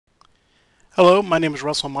Hello, my name is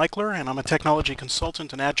Russell Michler, and I'm a technology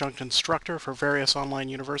consultant and adjunct instructor for various online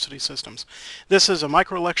university systems. This is a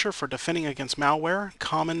micro-lecture for defending against malware,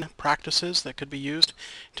 common practices that could be used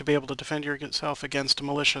to be able to defend yourself against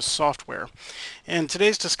malicious software. In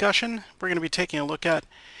today's discussion, we're going to be taking a look at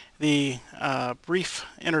the brief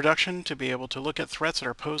introduction to be able to look at threats that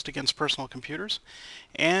are posed against personal computers.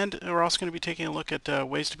 And we're also going to be taking a look at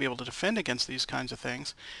ways to be able to defend against these kinds of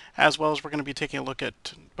things, as well as we're going to be taking a look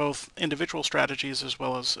at both individual strategies as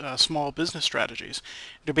well as small business strategies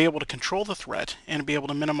to be able to control the threat and be able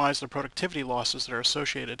to minimize the productivity losses that are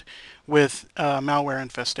associated with malware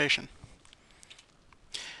infestation.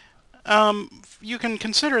 You can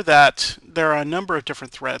consider that there are a number of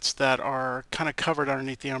different threats that are kind of covered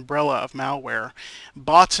underneath the umbrella of malware.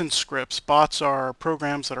 Bots and scripts. Bots are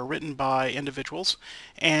programs that are written by individuals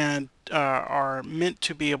and are meant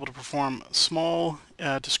to be able to perform small,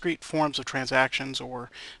 discrete forms of transactions or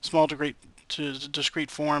small,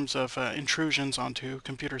 discrete forms of intrusions onto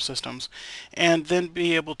computer systems, and then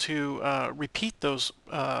be able to repeat those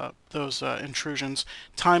intrusions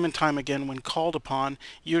time and time again when called upon,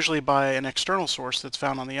 usually by an external source that's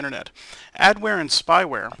found on the internet. Adware and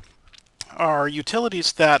spyware are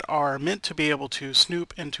utilities that are meant to be able to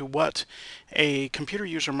snoop into what a computer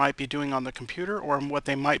user might be doing on the computer or what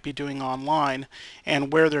they might be doing online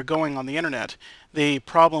and where they're going on the internet. The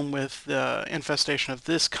problem with the infestation of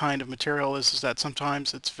this kind of material is that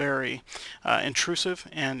sometimes it's very intrusive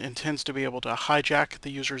and intends to be able to hijack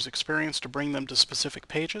the user's experience to bring them to specific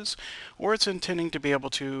pages, or it's intending to be able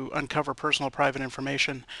to uncover personal private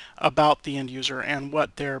information about the end user and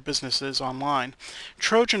what their business is online.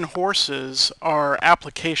 Trojan horses are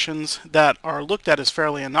applications that are looked at as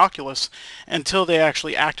fairly innocuous until they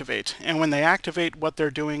actually activate. And when they activate, what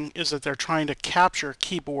they're doing is that they're trying to capture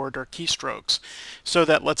keyboard or keystrokes so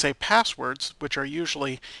that, let's say, passwords, which are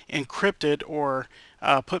usually encrypted or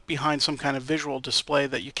put behind some kind of visual display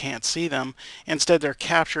that you can't see them. Instead, they're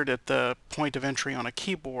captured at the point of entry on a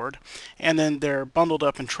keyboard, and then they're bundled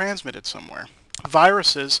up and transmitted somewhere.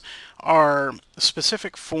 Viruses are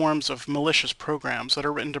specific forms of malicious programs that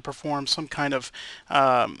are written to perform some kind of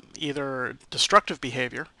either destructive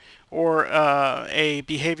behavior or a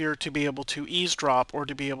behavior to be able to eavesdrop or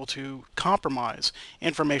to be able to compromise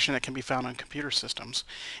information that can be found on computer systems.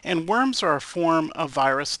 And worms are a form of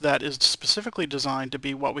virus that is specifically designed to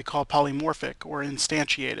be what we call polymorphic or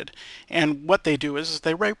instantiated. And what they do is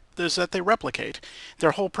that they replicate.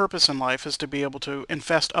 Their whole purpose in life is to be able to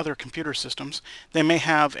infest other computer systems. They may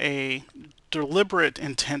have a deliberate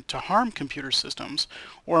intent to harm computer systems,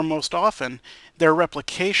 or most often, their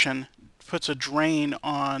replication puts a drain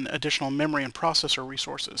on additional memory and processor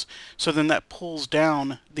resources. So then that pulls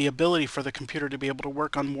down the ability for the computer to be able to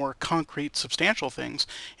work on more concrete, substantial things,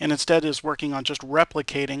 and instead is working on just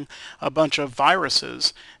replicating a bunch of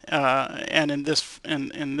viruses. And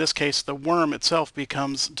in this case, the worm itself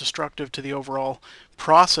becomes destructive to the overall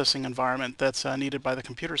processing environment that's needed by the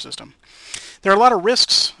computer system. There are a lot of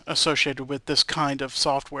risks associated with this kind of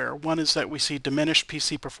software. One is that we see diminished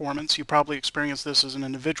PC performance. You probably experience this as an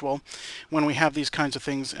individual when we have these kinds of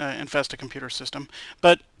things infest a computer system.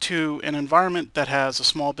 But to an environment that has a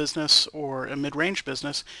small business or a mid-range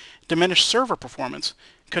business, diminished server performance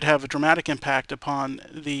could have a dramatic impact upon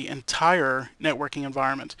the entire networking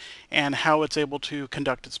environment and how it's able to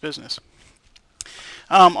conduct its business.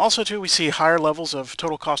 Also, too, we see higher levels of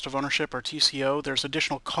total cost of ownership, or TCO. There's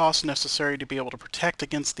additional costs necessary to be able to protect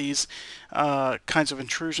against these kinds of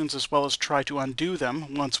intrusions, as well as try to undo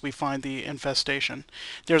them once we find the infestation.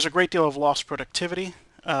 There's a great deal of lost productivity.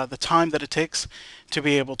 The time that it takes to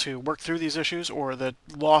be able to work through these issues, or the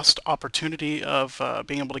lost opportunity of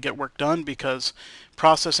being able to get work done because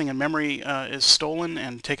processing and memory is stolen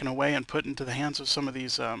and taken away and put into the hands of some of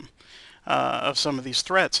these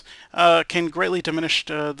threats, can greatly diminish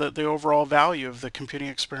the overall value of the computing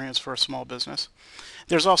experience for a small business.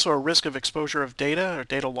 There's also a risk of exposure of data or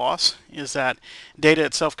data loss, is that data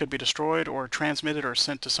itself could be destroyed or transmitted or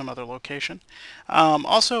sent to some other location.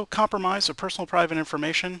 Also, compromise of personal private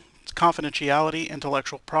information, confidentiality,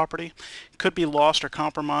 intellectual property could be lost or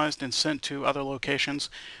compromised and sent to other locations,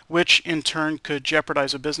 which in turn could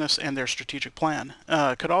jeopardize a business and their strategic plan.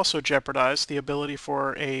 Could also jeopardize the ability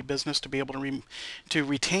for a business to be able to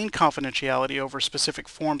retain confidentiality over specific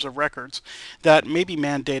forms of records that may be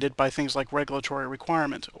mandated by things like regulatory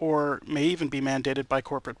requirement, or may even be mandated by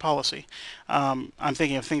corporate policy. I'm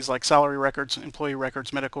thinking of things like salary records, employee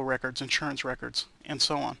records, medical records, insurance records, and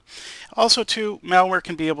so on. Also, too, malware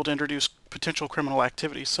can be able to introduce potential criminal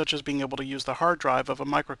activities, such as being able to use the hard drive of a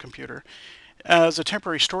microcomputer as a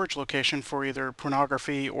temporary storage location for either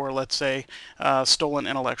pornography or, let's say, stolen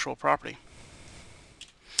intellectual property.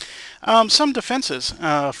 Some defenses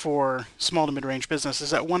for small to mid-range business is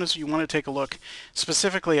that one is you want to take a look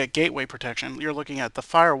specifically at gateway protection. You're looking at the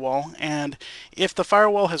firewall, and if the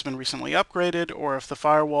firewall has been recently upgraded or if the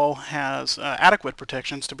firewall has adequate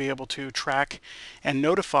protections to be able to track and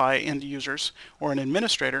notify end users or an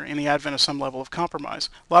administrator in the advent of some level of compromise.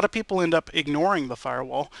 A lot of people end up ignoring the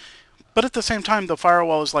firewall, but at the same time, the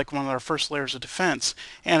firewall is like one of our first layers of defense.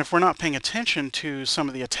 And if we're not paying attention to some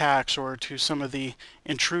of the attacks or to some of the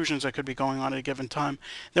intrusions that could be going on at a given time,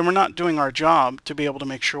 then we're not doing our job to be able to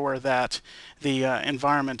make sure that the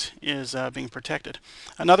environment is being protected.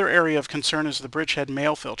 Another area of concern is the bridgehead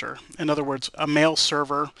mail filter. In other words, a mail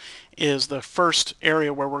server is the first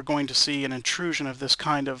area where we're going to see an intrusion of this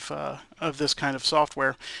kind of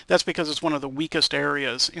software. That's because it's one of the weakest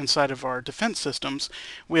areas inside of our defense systems.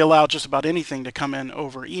 We allow just about anything to come in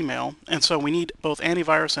over email, and so we need both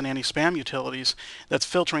antivirus and anti-spam utilities that's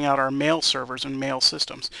filtering out our mail servers and mail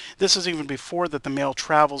systems. This is even before that the mail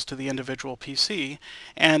travels to the individual PC,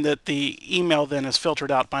 and that the email then is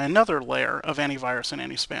filtered out by another layer of antivirus and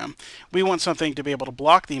anti-spam. We want something to be able to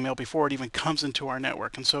block the email before it even comes into our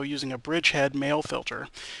network, and so using a bridgehead mail filter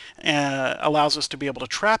allows us to be able to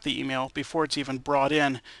trap the email before it's even brought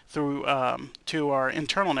in through to our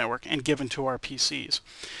internal network and given to our PCs.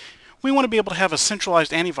 We want to be able to have a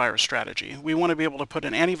centralized antivirus strategy. We want to be able to put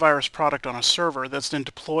an antivirus product on a server that's then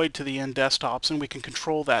deployed to the end desktops, and we can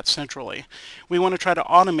control that centrally. We want to try to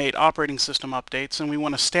automate operating system updates, and we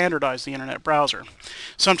want to standardize the internet browser.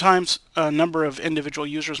 Sometimes a number of individual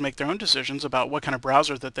users make their own decisions about what kind of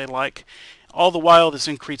browser that they like. All the while, this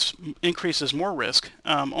increases more risk,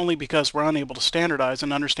 only because we're unable to standardize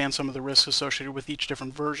and understand some of the risks associated with each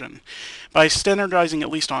different version. By standardizing at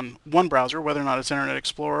least on one browser, whether or not it's Internet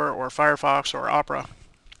Explorer or Firefox or Opera,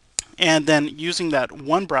 and then using that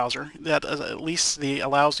one browser that at least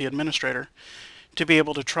allows the administrator to be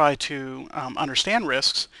able to try to understand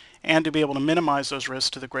risks and to be able to minimize those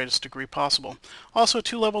risks to the greatest degree possible. Also,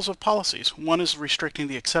 two levels of policies. One is restricting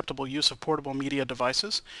the acceptable use of portable media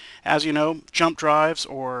devices. As you know, jump drives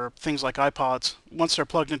or things like iPods, once they're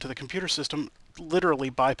plugged into the computer system,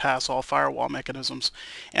 literally bypass all firewall mechanisms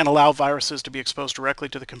and allow viruses to be exposed directly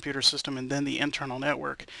to the computer system and then the internal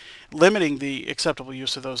network. Limiting the acceptable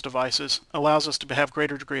use of those devices allows us to have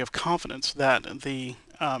greater degree of confidence that the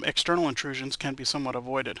external intrusions can be somewhat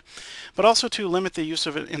avoided. But also to limit the use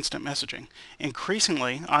of instant messaging.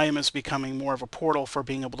 Increasingly, IM is becoming more of a portal for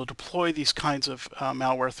being able to deploy these kinds of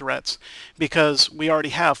malware threats, because we already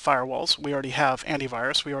have firewalls, we already have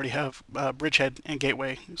antivirus, we already have bridgehead and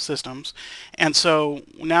gateway systems, and so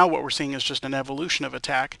now what we're seeing is just an evolution of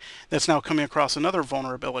attack that's now coming across another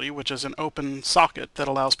vulnerability, which is an open socket that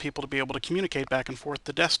allows people to be able to communicate back and forth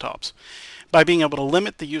to desktops. By being able to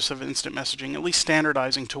limit the use of instant messaging, at least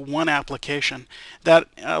standardizing to one application, that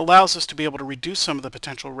allows us to be able to reduce some of the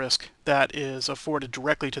potential risk that is afforded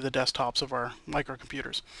directly to the desktops of our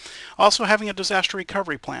microcomputers. Also, having a disaster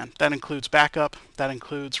recovery plan. That includes backup, that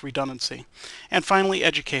includes redundancy. And finally,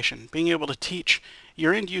 education. Being able to teach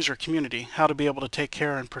your end user community how to be able to take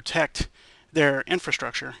care and protect their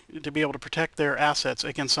infrastructure, to be able to protect their assets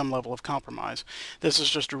against some level of compromise. This is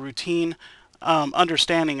just a routine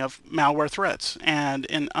understanding of malware threats, and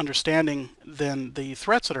in understanding then the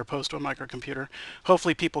threats that are posed to a microcomputer,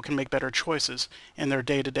 hopefully people can make better choices in their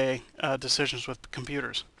day-to-day decisions with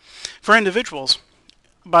computers. For individuals,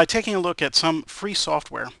 by taking a look at some free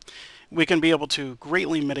software, we can be able to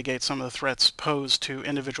greatly mitigate some of the threats posed to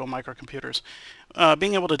individual microcomputers.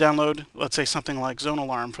 Being able to download, let's say, something like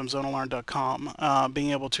ZoneAlarm from zonealarm.com,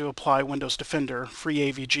 being able to apply Windows Defender,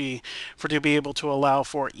 free AVG, to be able to allow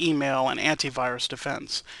for email and antivirus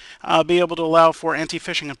defense. Be able to allow for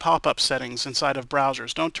anti-phishing and pop-up settings inside of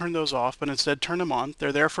browsers. Don't turn those off, but instead turn them on.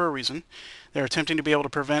 They're there for a reason. They're attempting to be able to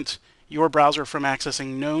prevent your browser from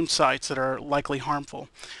accessing known sites that are likely harmful.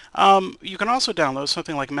 You can also download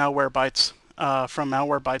something like Malwarebytes from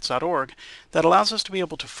malwarebytes.org that allows us to be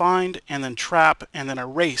able to find and then trap and then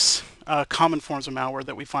erase common forms of malware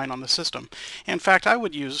that we find on the system. In fact, I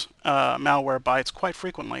would use Malwarebytes quite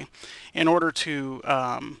frequently in order to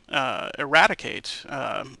eradicate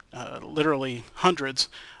literally hundreds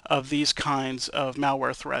of these kinds of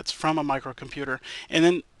malware threats from a microcomputer, and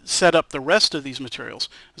then set up the rest of these materials,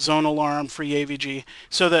 ZoneAlarm, free AVG,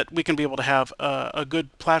 so that we can be able to have a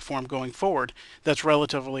good platform going forward that's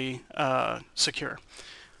relatively secure.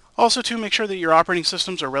 Also, to make sure that your operating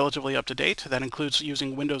systems are relatively up to date. That includes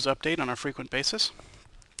using Windows Update on a frequent basis.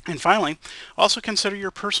 And finally, also consider your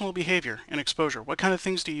personal behavior and exposure. What kind of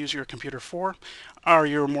things do you use your computer for? Are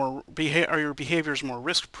your behaviors more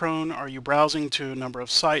risk prone? Are you browsing to a number of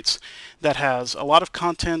sites that has a lot of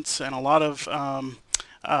contents and a lot of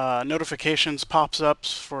notifications,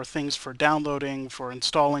 pops-ups for things for downloading, for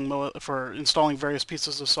installing various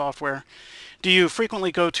pieces of software? Do you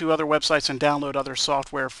frequently go to other websites and download other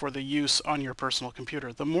software for the use on your personal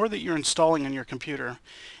computer? The more that you're installing on your computer,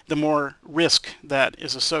 the more risk that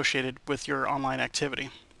is associated with your online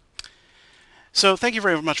activity. So thank you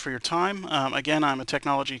very much for your time. Again, I'm a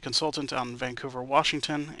technology consultant out in Vancouver,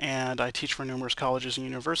 Washington, and I teach for numerous colleges and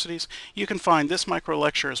universities. You can find this micro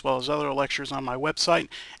lecture as well as other lectures on my website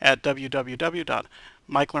at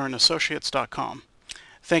www.michlerandassociates.com.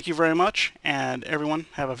 Thank you very much, and everyone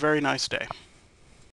have a very nice day.